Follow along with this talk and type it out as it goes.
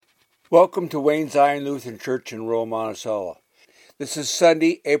Welcome to Wayne Zion Lutheran Church in rural Monticello. This is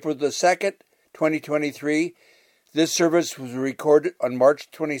Sunday, April the 2nd, 2023. This service was recorded on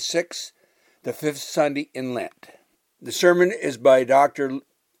March 26th, the fifth Sunday in Lent. The sermon is by Dr.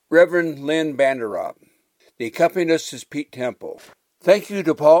 Reverend Lynn Banderob. The accompanist is Pete Temple. Thank you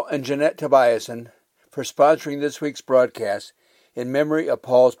to Paul and Jeanette Tobiasen for sponsoring this week's broadcast in memory of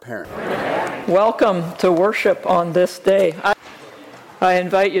Paul's parent. Welcome to worship on this day. I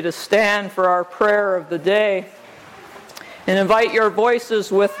invite you to stand for our prayer of the day and invite your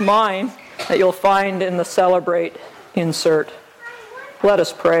voices with mine that you'll find in the Celebrate insert. Let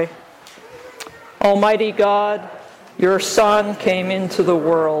us pray. Almighty God, your Son came into the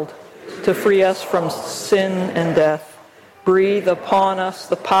world to free us from sin and death. Breathe upon us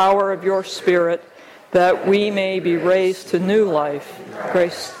the power of your Spirit that we may be raised to new life,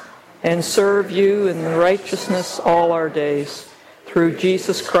 grace, and serve you in righteousness all our days. Through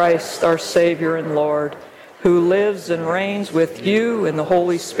Jesus Christ, our Savior and Lord, who lives and reigns with you in the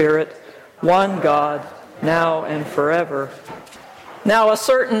Holy Spirit, one God, now and forever. Now a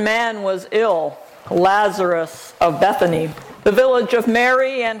certain man was ill, Lazarus of Bethany, the village of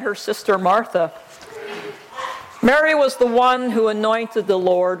Mary and her sister Martha. Mary was the one who anointed the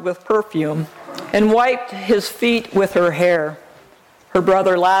Lord with perfume and wiped his feet with her hair. Her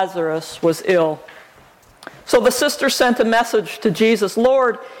brother Lazarus was ill. So the sister sent a message to Jesus,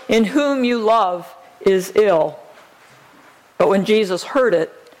 "Lord, in whom you love is ill." But when Jesus heard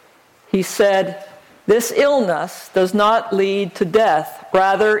it, he said, "This illness does not lead to death.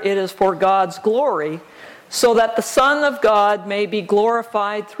 Rather, it is for God's glory, so that the Son of God may be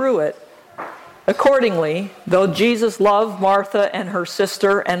glorified through it." Accordingly, though Jesus loved Martha and her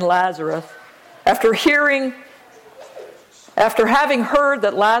sister and Lazarus, after having heard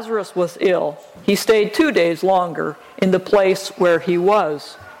that Lazarus was ill, he stayed 2 days longer in the place where he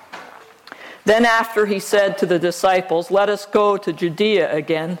was. Then after he said to the disciples, "Let us go to Judea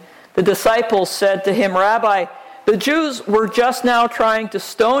again," the disciples said to him, "Rabbi, the Jews were just now trying to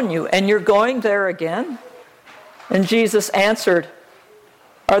stone you, and you're going there again?" And Jesus answered,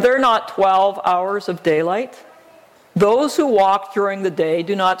 "Are there not 12 hours of daylight? Those who walk during the day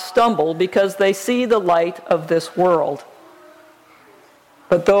do not stumble because they see the light of this world.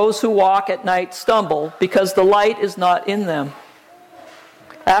 But those who walk at night stumble because the light is not in them."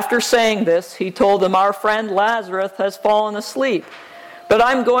 After saying this, he told them, "Our friend Lazarus has fallen asleep, but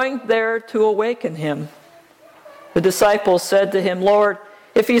I'm going there to awaken him." The disciples said to him, "Lord,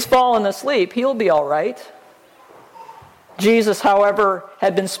 if he's fallen asleep, he'll be all right." Jesus, however,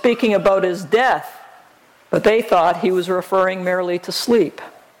 had been speaking about his death, but they thought he was referring merely to sleep.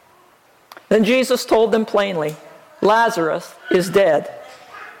 Then Jesus told them plainly, "Lazarus is dead.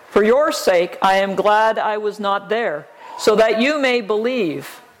 For your sake, I am glad I was not there, so that you may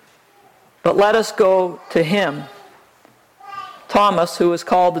believe. But let us go to him." Thomas, who was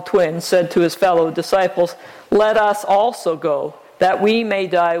called the twin, said to his fellow disciples, "Let us also go, that we may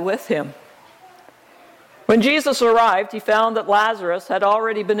die with him." When Jesus arrived, he found that Lazarus had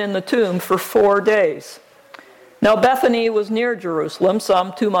already been in the tomb for 4 days. Now Bethany was near Jerusalem,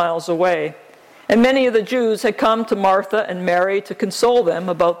 some 2 miles away. And many of the Jews had come to Martha and Mary to console them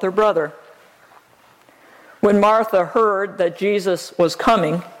about their brother. When Martha heard that Jesus was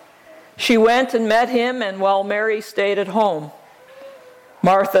coming, she went and met him, and while Mary stayed at home.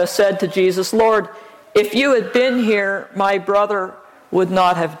 Martha said to Jesus, "Lord, if you had been here, my brother would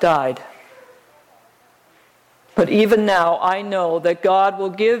not have died. But even now I know that God will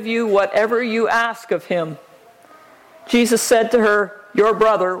give you whatever you ask of him." Jesus said to her, "Your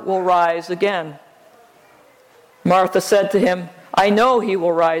brother will rise again." Martha said to him, "I know he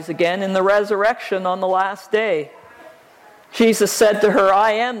will rise again in the resurrection on the last day." Jesus said to her,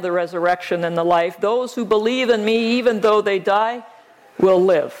 "I am the resurrection and the life. Those who believe in me, even though they die, will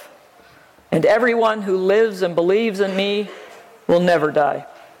live. And everyone who lives and believes in me will never die.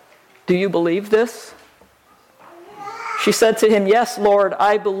 Do you believe this?" She said to him, "Yes, Lord,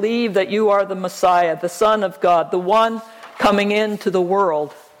 I believe that you are the Messiah, the Son of God, the one coming into the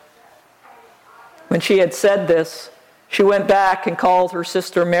world." When she had said this, she went back and called her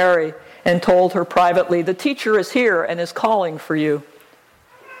sister Mary and told her privately, "The teacher is here and is calling for you."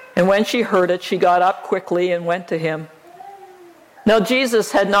 And when she heard it, she got up quickly and went to him. Now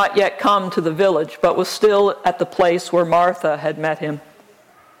Jesus had not yet come to the village, but was still at the place where Martha had met him.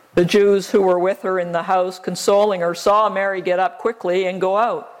 The Jews who were with her in the house, consoling her, saw Mary get up quickly and go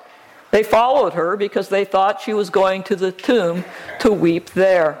out. They followed her because they thought she was going to the tomb to weep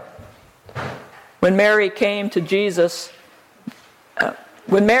there. When Mary came where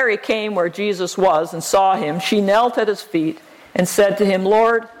Jesus was and saw him, she knelt at his feet and said to him,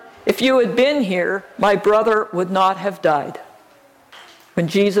 "Lord, If you had been here, my brother would not have died." When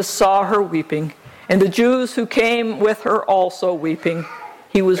Jesus saw her weeping, and the Jews who came with her also weeping,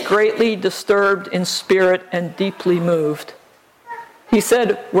 he was greatly disturbed in spirit and deeply moved. He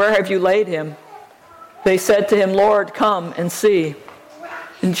said, "Where have you laid him?" They said to him, "Lord, come and see."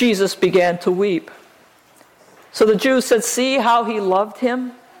 And Jesus began to weep. So the Jews said, "See how he loved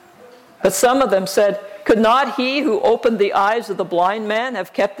him?" But some of them said, "Could not he who opened the eyes of the blind man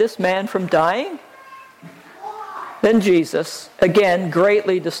have kept this man from dying?" Then Jesus, again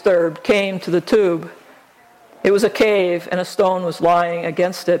greatly disturbed, came to the tomb. It was a cave, and a stone was lying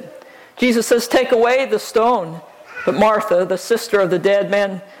against it. Jesus says, "Take away the stone." But Martha, the sister of the dead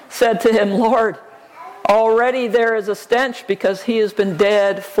man, said to him, "Lord, already there is a stench because he has been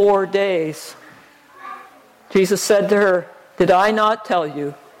dead 4 days." Jesus said to her, "Did I not tell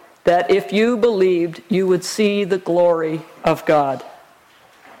you that if you believed, you would see the glory of God?"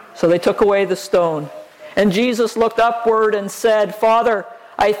 So they took away the stone. And Jesus looked upward and said, "Father,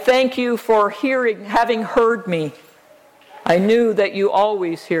 I thank you for having heard me. I knew that you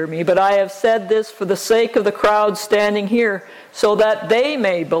always hear me, but I have said this for the sake of the crowd standing here, so that they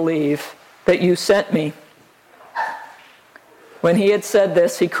may believe that you sent me." When he had said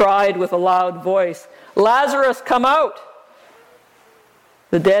this, he cried with a loud voice, "Lazarus, come out!"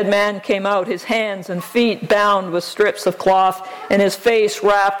 The dead man came out, his hands and feet bound with strips of cloth, and his face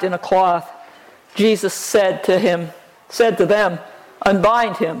wrapped in a cloth. Jesus said to them,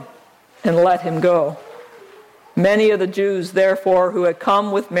 "Unbind him and let him go." Many of the Jews, therefore, who had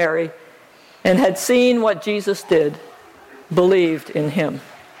come with Mary and had seen what Jesus did, believed in him.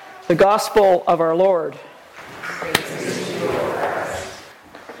 The Gospel of our Lord.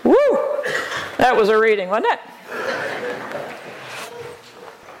 Woo! That was a reading, wasn't it?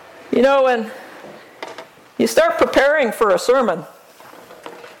 You know, when you start preparing for a sermon,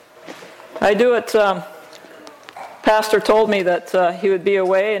 I do it, Pastor told me that he would be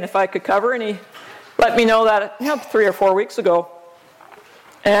away and if I could cover, and he let me know that 3 or 4 weeks ago.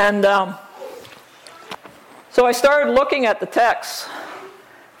 And so I started looking at the texts.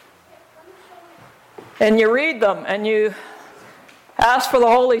 And you read them and you ask for the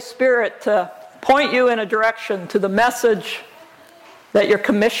Holy Spirit to point you in a direction to the message that you're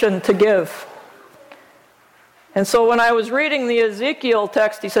commissioned to give. And so when I was reading the Ezekiel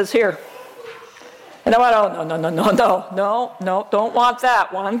text, he says, "Here." And I went, "Oh, no, don't want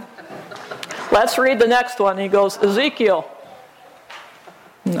that one. Let's read the next one." And he goes, "Ezekiel."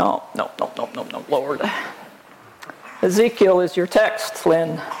 No, Lord. Ezekiel is your text,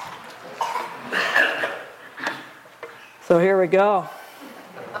 Lynn. So here we go.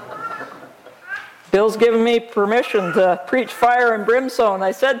 Bill's given me permission to preach fire and brimstone.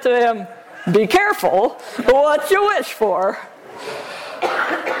 I said to him, "Be careful what you wish for."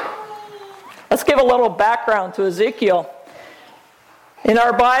 Let's give a little background to Ezekiel. In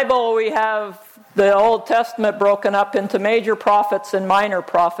our Bible, we have the Old Testament broken up into major prophets and minor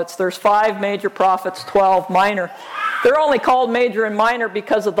prophets. There's 5 major prophets, 12 minor. They're only called major and minor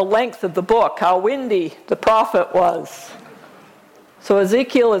because of the length of the book, how windy the prophet was. So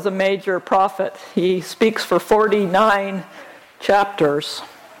Ezekiel is a major prophet. He speaks for 49 chapters.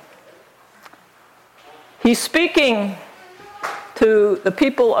 He's speaking to the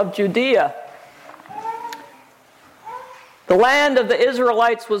people of Judea. The land of the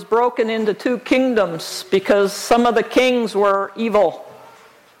Israelites was broken into 2 kingdoms because some of the kings were evil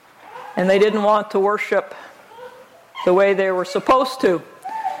and they didn't want to worship the way they were supposed to.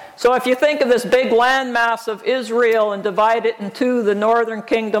 So if you think of this big landmass of Israel and divide it into the northern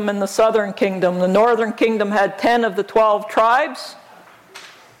kingdom and the southern kingdom, the northern kingdom had 10 of the 12 tribes,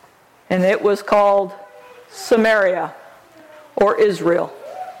 and it was called Samaria, or Israel.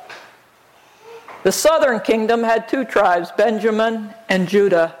 The southern kingdom had 2 tribes, Benjamin and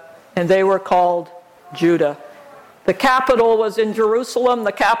Judah, and they were called Judah. The capital was in Jerusalem.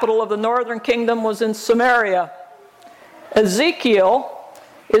 The capital of the northern kingdom was in Samaria. Ezekiel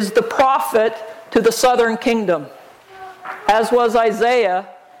is the prophet to the southern kingdom, as was Isaiah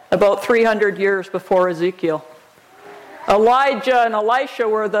about 300 years before Ezekiel. Elijah and Elisha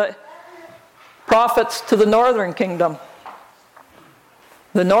were the prophets to the northern kingdom.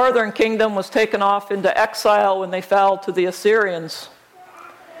 The northern kingdom was taken off into exile when they fell to the Assyrians.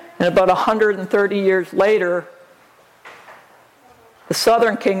 And about 130 years later, the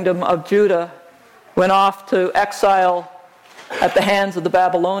southern kingdom of Judah went off to exile at the hands of the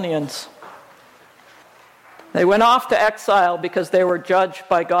Babylonians. They went off to exile because they were judged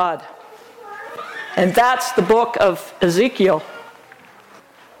by God. And that's the book of Ezekiel.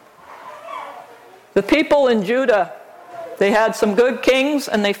 The people in Judah, They had some good kings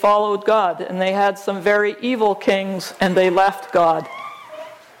and they followed God. And they had some very evil kings and they left God.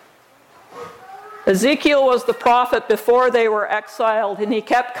 Ezekiel was the prophet before they were exiled, and he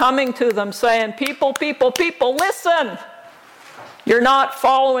kept coming to them saying, people, listen! You're not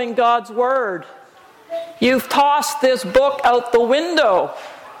following God's word. You've tossed this book out the window,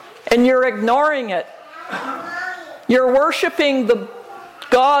 and you're ignoring it. You're worshiping the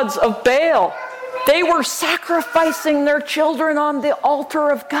gods of Baal. They were sacrificing their children on the altar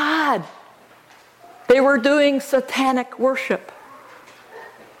of God. They were doing satanic worship.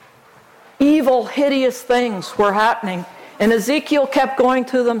 Evil, hideous things were happening. And Ezekiel kept going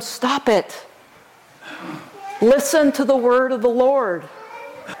to them, stop it. Listen to the word of the Lord.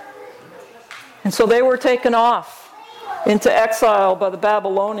 And so they were taken off into exile by the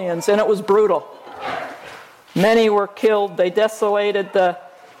Babylonians, and it was brutal. Many were killed. They desolated the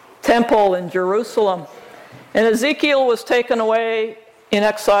temple in Jerusalem. And Ezekiel was taken away in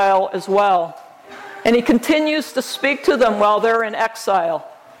exile as well. And he continues to speak to them while they're in exile.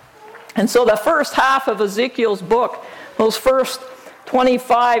 And so the first half of Ezekiel's book, those first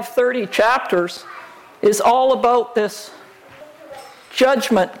 25, 30 chapters, is all about this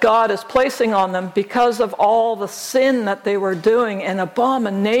judgment God is placing on them because of all the sin that they were doing and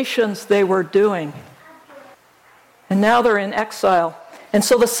abominations they were doing. And now they're in exile. And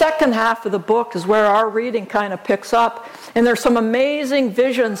so the second half of the book is where our reading kind of picks up. And there's some amazing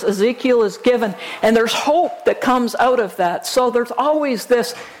visions Ezekiel is given. And there's hope that comes out of that. So there's always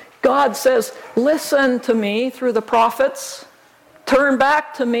this, God says, listen to me through the prophets. Turn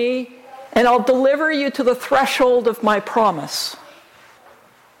back to me, and I'll deliver you to the threshold of my promise.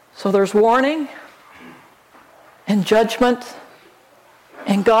 So there's warning and judgment.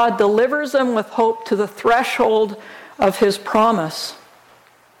 And God delivers them with hope to the threshold of his promise.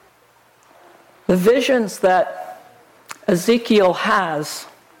 The visions that Ezekiel has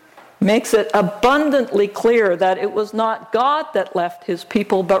makes it abundantly clear that it was not God that left his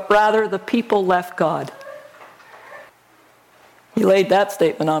people, but rather the people left God. He laid that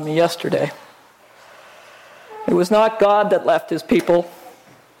statement on me yesterday. It was not God that left his people,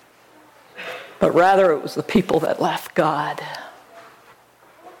 but rather it was the people that left God.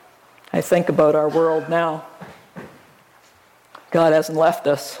 I think about our world now. God hasn't left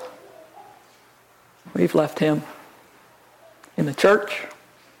us. We've left him. In the church,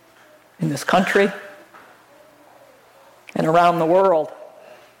 in this country, and around the world.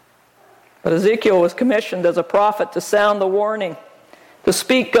 But Ezekiel was commissioned as a prophet to sound the warning, to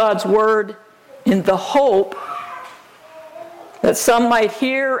speak God's word in the hope that some might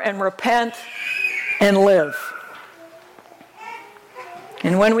hear and repent and live.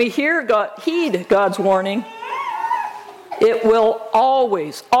 And when we heed God's warning, it will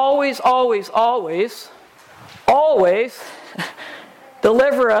always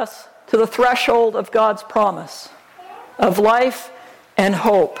deliver us to the threshold of God's promise of life and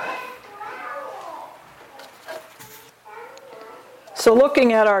hope. So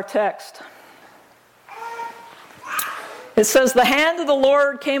looking at our text, it says, the hand of the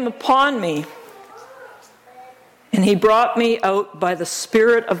Lord came upon me, and he brought me out by the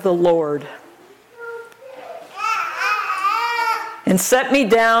Spirit of the Lord, and set me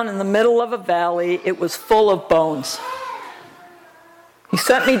down in the middle of a valley. It was full of bones. He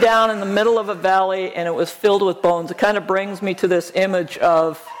set me down in the middle of a valley, and it was filled with bones. It kind of brings me to this image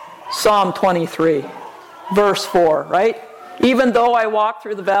of Psalm 23, verse 4, right? Even though I walk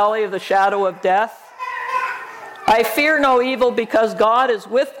through the valley of the shadow of death, I fear no evil because God is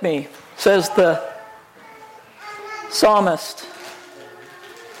with me, says the psalmist.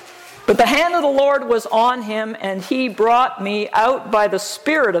 But the hand of the Lord was on him, and he brought me out by the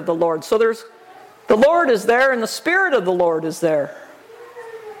Spirit of the Lord. So the Lord is there, and the Spirit of the Lord is there.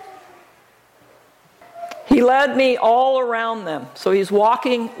 He led me all around them. So he's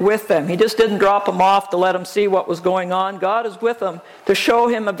walking with them. He just didn't drop them off to let them see what was going on. God is with them to show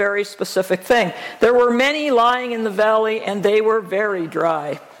him a very specific thing. There were many lying in the valley, and they were very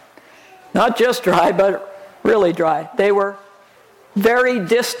dry. Not just dry, but really dry. They were very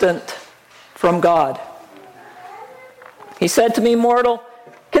distant from God. He said to me, mortal,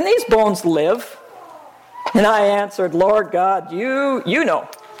 can these bones live? And I answered, Lord God, you know.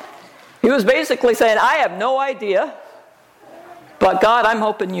 He was basically saying, I have no idea, but God, I'm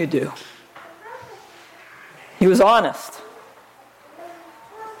hoping you do. He was honest.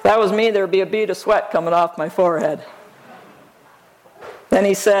 If that was me, there would be a bead of sweat coming off my forehead. Then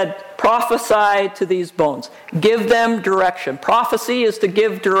he said, prophesy to these bones. Give them direction. Prophecy is to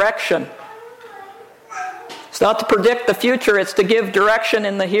give direction. It's not to predict the future, it's to give direction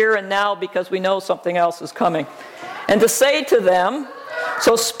in the here and now because we know something else is coming. and to say to them,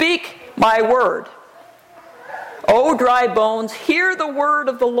 so speak my word. O dry bones, hear the word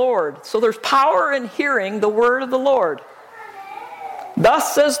of the Lord. So there's power in hearing the word of the Lord.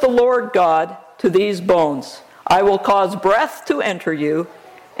 Thus says the Lord God to these bones, I will cause breath to enter you,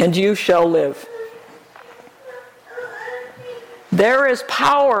 and you shall live. There is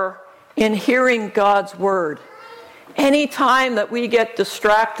power in hearing God's word. Any time that we get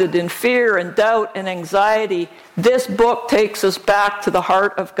distracted in fear and doubt and anxiety, this book takes us back to the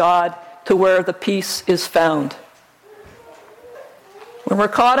heart of God, to where the peace is found. When we're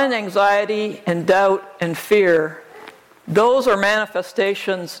caught in anxiety and doubt and fear, those are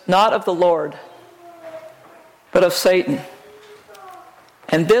manifestations not of the Lord, but of Satan.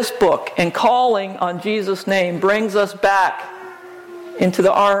 And this book and calling on Jesus' name brings us back into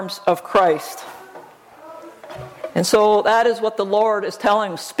the arms of Christ. And so that is what the Lord is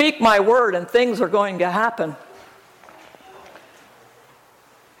telling us. Speak my word and things are going to happen.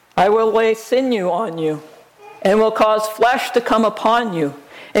 I will lay sinew on you and will cause flesh to come upon you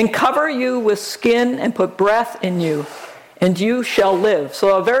and cover you with skin and put breath in you, and you shall live.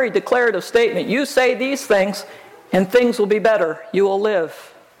 So a very declarative statement. You say these things and things will be better. You will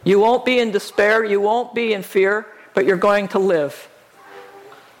live. You won't be in despair. You won't be in fear, but you're going to live.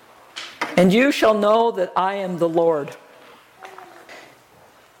 And you shall know that I am the Lord.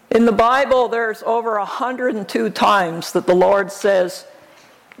 In the Bible, there's over 102 times that the Lord says,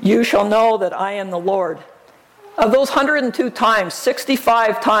 you shall know that I am the Lord. Of those 102 times,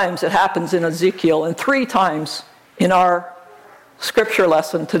 65 times it happens in Ezekiel, and 3 times in our scripture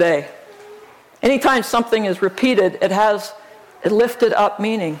lesson today. Anytime something is repeated, it has a lifted up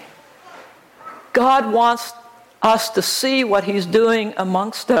meaning. God wants us to see what He's doing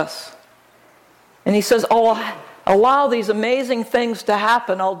amongst us. And He says, oh, allow these amazing things to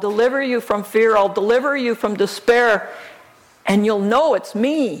happen. I'll deliver you from fear. I'll deliver you from despair. And you'll know it's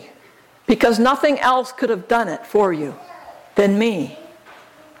me, because nothing else could have done it for you than me.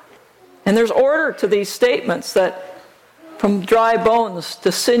 And there's order to these statements, that from dry bones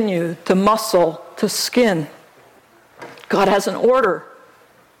to sinew to muscle to skin, God has an order.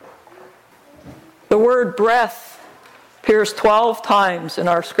 The word breath appears 12 times in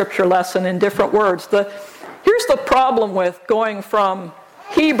our scripture lesson in different words. Here's the problem with going from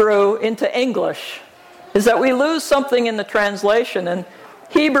Hebrew into English, is that we lose something in the translation. And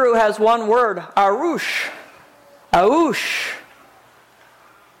Hebrew has one word, arush. Aush.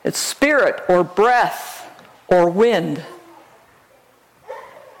 It's spirit or breath or wind.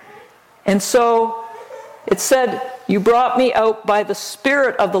 And so it said, you brought me out by the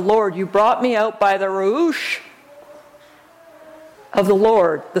Spirit of the Lord. You brought me out by the Ruach of the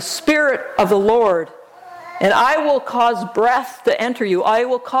Lord, the Spirit of the Lord. And I will cause breath to enter you. I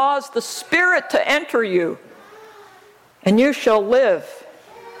will cause the Spirit to enter you. And you shall live.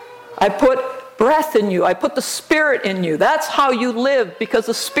 I put breath in you. I put the Spirit in you. That's how you live, because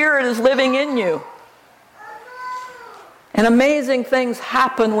the Spirit is living in you. And amazing things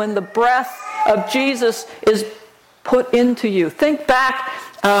happen when the breath of Jesus is put into you. Think back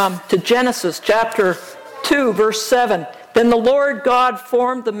to Genesis chapter 2, verse 7. Then the Lord God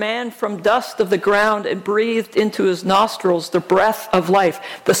formed the man from dust of the ground and breathed into his nostrils the breath of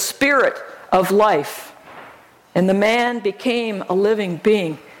life, the spirit of life. And the man became a living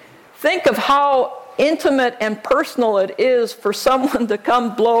being. Think of how intimate and personal it is for someone to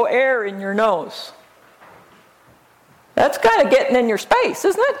come blow air in your nose. That's kind of getting in your space,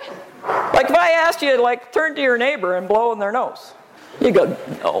 isn't it? Like if I asked you to turn to your neighbor and blow in their nose. You go,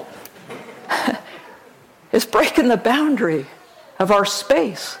 no. It's breaking the boundary of our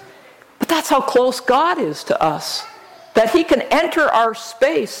space. But that's how close God is to us. That He can enter our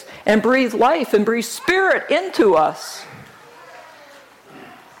space and breathe life and breathe spirit into us.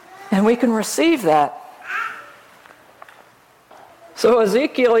 And we can receive that. So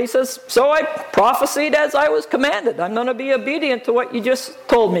Ezekiel, he says, so I prophesied as I was commanded. I'm going to be obedient to what you just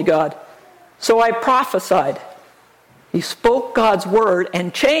told me, God. So I prophesied. He spoke God's word,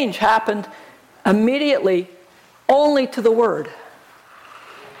 and change happened immediately, only to the word.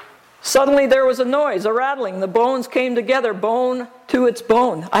 Suddenly there was a noise, a rattling. The bones came together, bone to its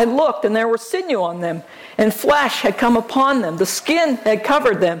bone. I looked, and there was sinew on them, and flesh had come upon them. The skin had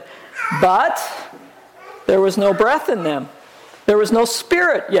covered them, but there was no breath in them. There was no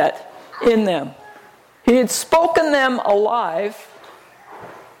spirit yet in them. He had spoken them alive,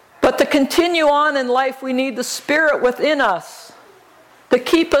 but to continue on in life, we need the Spirit within us to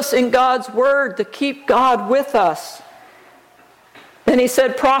keep us in God's Word, to keep God with us. Then he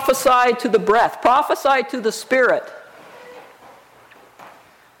said, prophesy to the breath, prophesy to the Spirit.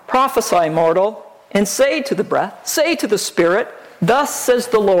 Prophesy, mortal. and say to the breath, say to the spirit, thus says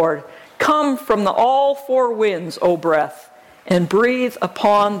the Lord, come from all four winds, O breath, and breathe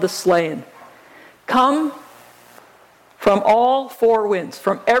upon the slain. Come from all four winds,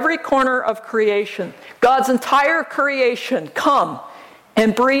 from every corner of creation, God's entire creation, come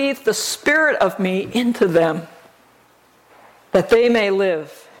and breathe the spirit of me into them, that they may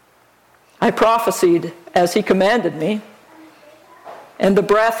live. I prophesied as he commanded me, and the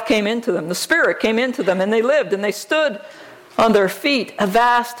breath came into them, the spirit came into them, and they lived, and they stood on their feet, a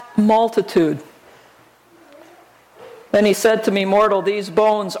vast multitude. Then he said to me, mortal, these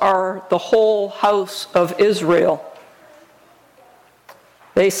bones are the whole house of Israel.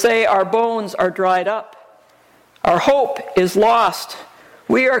 They say, our bones are dried up. Our hope is lost.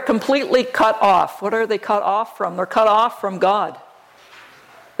 We are completely cut off. What are they cut off from? They're cut off from God.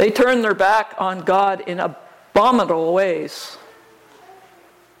 They turned their back on God in abominable ways.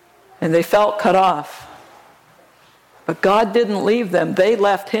 And they felt cut off. But God didn't leave them. They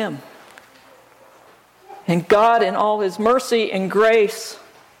left him. And God, in all his mercy and grace,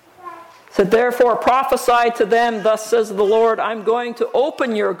 said, therefore prophesy to them, thus says the Lord, I'm going to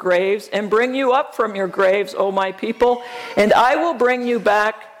open your graves and bring you up from your graves, O my people, and I will bring you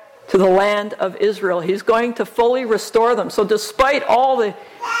back to the land of Israel. He's going to fully restore them. So despite all the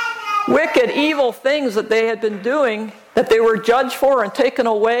wicked, evil things that they had been doing, that they were judged for and taken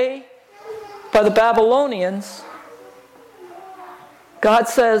away by the Babylonians, God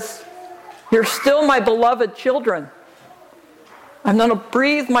says, you're still my beloved children. I'm going to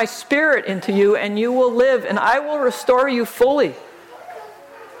breathe my spirit into you, and you will live, and I will restore you fully.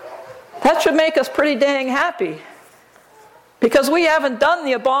 That should make us pretty dang happy, because we haven't done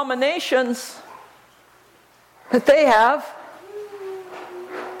the abominations that they have,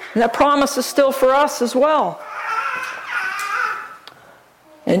 and that promise is still for us as well.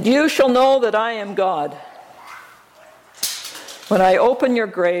 And you shall know that I am God, when I open your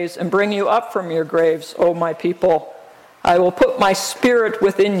graves and bring you up from your graves, O my people. I will put my spirit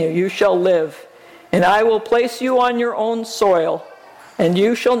within you. You shall live. And I will place you on your own soil. And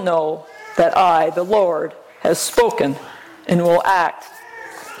you shall know that I, the Lord, has spoken and will act,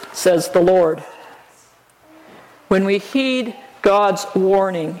 says the Lord. When we heed God's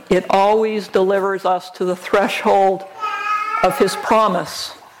warning, it always delivers us to the threshold of his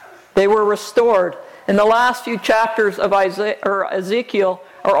promise. They were restored. And the last few chapters of Ezekiel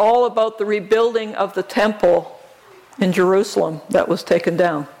are all about the rebuilding of the temple in Jerusalem that was taken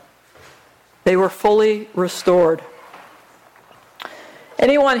down. They were fully restored.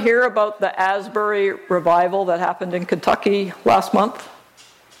 Anyone hear about the Asbury revival that happened in Kentucky last month?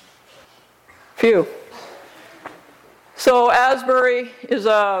 Few. So Asbury is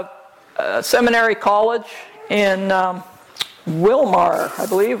a seminary college in Wilmar, I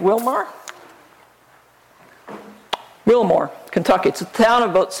believe. Wilmore, Kentucky. It's a town of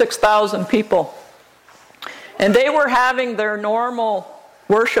about 6,000 people. And they were having their normal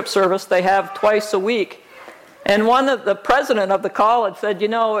worship service they have twice a week. And the president of the college said,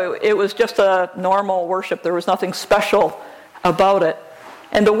 it was just a normal worship. There was nothing special about it.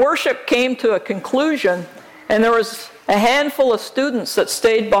 And the worship came to a conclusion, and there was a handful of students that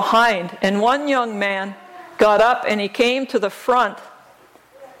stayed behind. And one young man got up and he came to the front.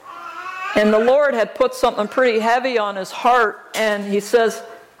 And the Lord had put something pretty heavy on his heart. And he says,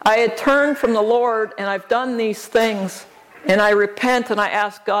 I had turned from the Lord and I've done these things. And I repent and I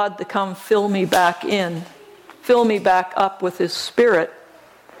ask God to come fill me back in. Fill me back up with his spirit.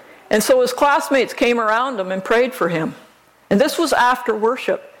 And so his classmates came around him and prayed for him. And this was after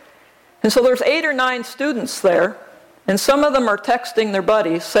worship. And so there's 8 or 9 students there. And some of them are texting their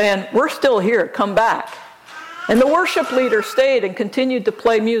buddies saying, we're still here, come back. And the worship leader stayed and continued to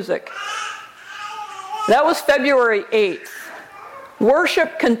play music. That was February 8th.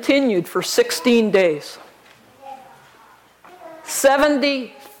 Worship continued for 16 days.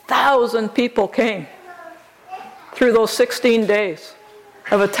 70,000 people came through those 16 days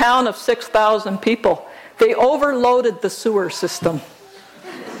of a town of 6,000 people. They overloaded the sewer system.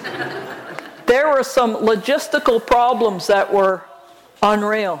 There were some logistical problems that were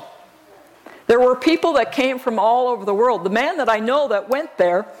unreal. There were people that came from all over the world. The man that I know that went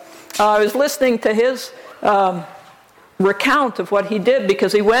there, I was listening to his recount of what he did,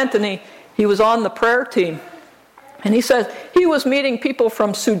 because he went and he was on the prayer team. And he said he was meeting people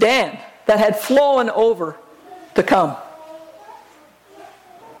from Sudan that had flown over to come.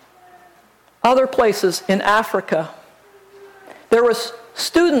 Other places in Africa. There was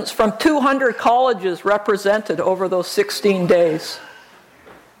students from 200 colleges represented over those 16 days.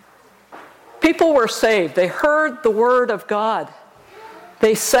 People were saved. They heard the word of God.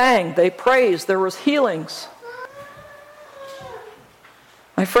 They sang, they praised, there was healings.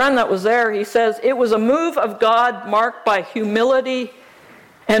 My friend that was there, he says, it was a move of God marked by humility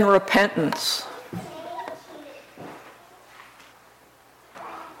and repentance.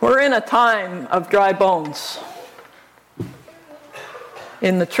 We're in a time of dry bones.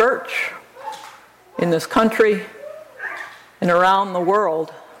 In the church, in this country, and around the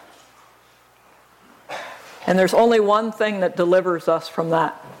world. And there's only one thing that delivers us from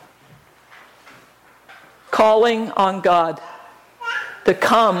that. Calling on God to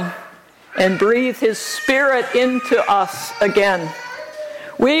come and breathe His Spirit into us again.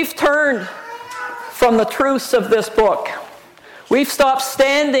 We've turned from the truths of this book. We've stopped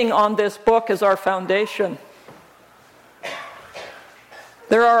standing on this book as our foundation.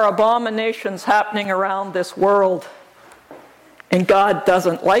 There are abominations happening around this world, and God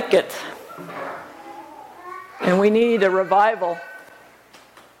doesn't like it. And we need a revival.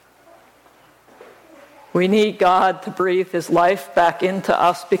 We need God to breathe His life back into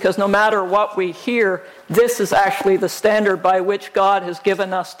us, because no matter what we hear, this is actually the standard by which God has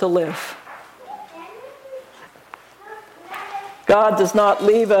given us to live. God does not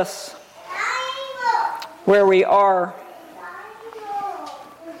leave us where we are.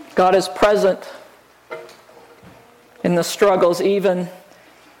 God is present in the struggles, even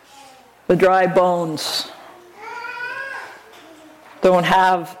the dry bones don't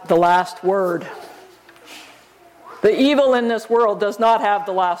have the last word. The evil in this world does not have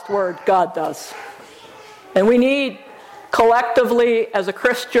the last word. God does. And we need collectively as a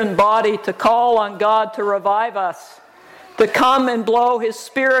Christian body to call on God to revive us, to come and blow His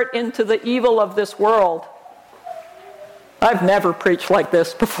Spirit into the evil of this world. I've never preached like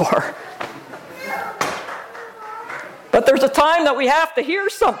this before. But there's a time that we have to hear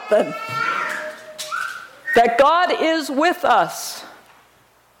something. That God is with us.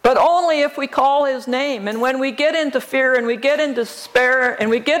 But only if we call His name. And when we get into fear and we get into despair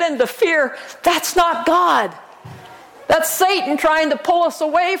and we get into fear, that's not God. That's Satan trying to pull us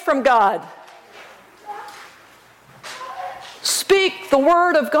away from God. Speak the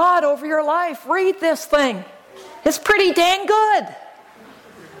Word of God over your life. Read this thing. It's pretty dang good.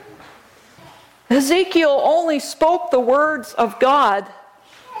 Ezekiel only spoke the words of God,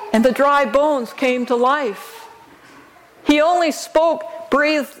 and the dry bones came to life. He only spoke,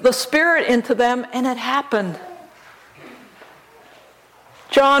 breathed the Spirit into them, and it happened.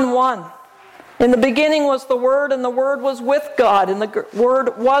 John 1. In the beginning was the Word, and the Word was with God, and the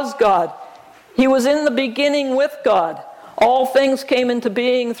Word was God. He was in the beginning with God. All things came into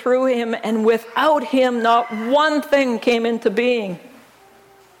being through Him, and without Him not one thing came into being.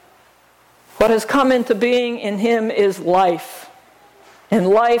 What has come into being in Him is life. And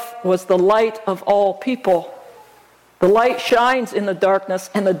life was the light of all people. The light shines in the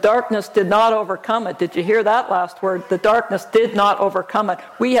darkness, and the darkness did not overcome it. Did you hear that last word? The darkness did not overcome it.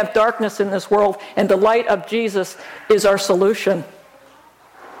 We have darkness in this world, and the light of Jesus is our solution.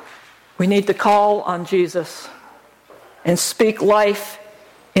 We need to call on Jesus and speak life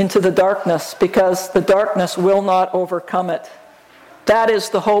into the darkness, because the darkness will not overcome it. That is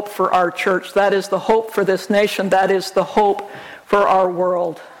the hope for our church. That is the hope for this nation. That is the hope for our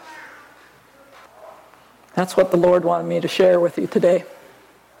world. That's what the Lord wanted me to share with you today.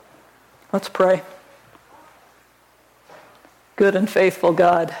 Let's pray. Good and faithful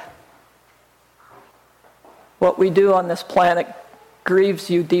God, what we do on this planet grieves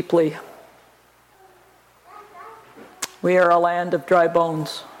you deeply. We are a land of dry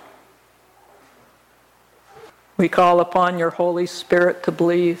bones. We call upon your Holy Spirit to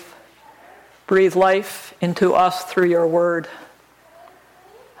breathe life into us through your word.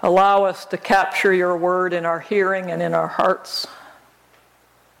 Allow us to capture your word in our hearing and in our hearts,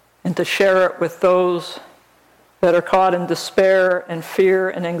 and to share it with those that are caught in despair and fear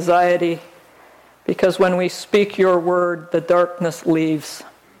and anxiety, because when we speak your word, the darkness leaves.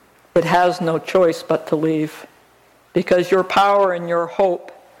 It has no choice but to leave, because your power and your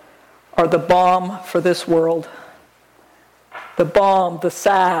hope are the balm for this world. The balm, the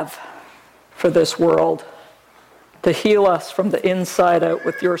salve for this world, to heal us from the inside out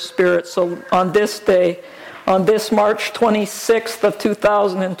with your Spirit. So on this day, on this March 26th of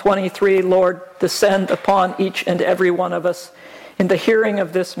 2023, Lord, descend upon each and every one of us in the hearing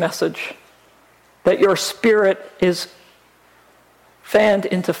of this message, that your Spirit is fanned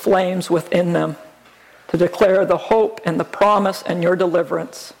into flames within them to declare the hope and the promise and your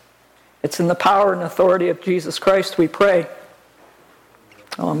deliverance. It's in the power and authority of Jesus Christ we pray.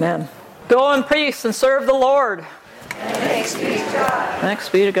 Amen. Go in peace and serve the Lord. Thanks be to God. Thanks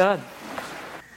be to God.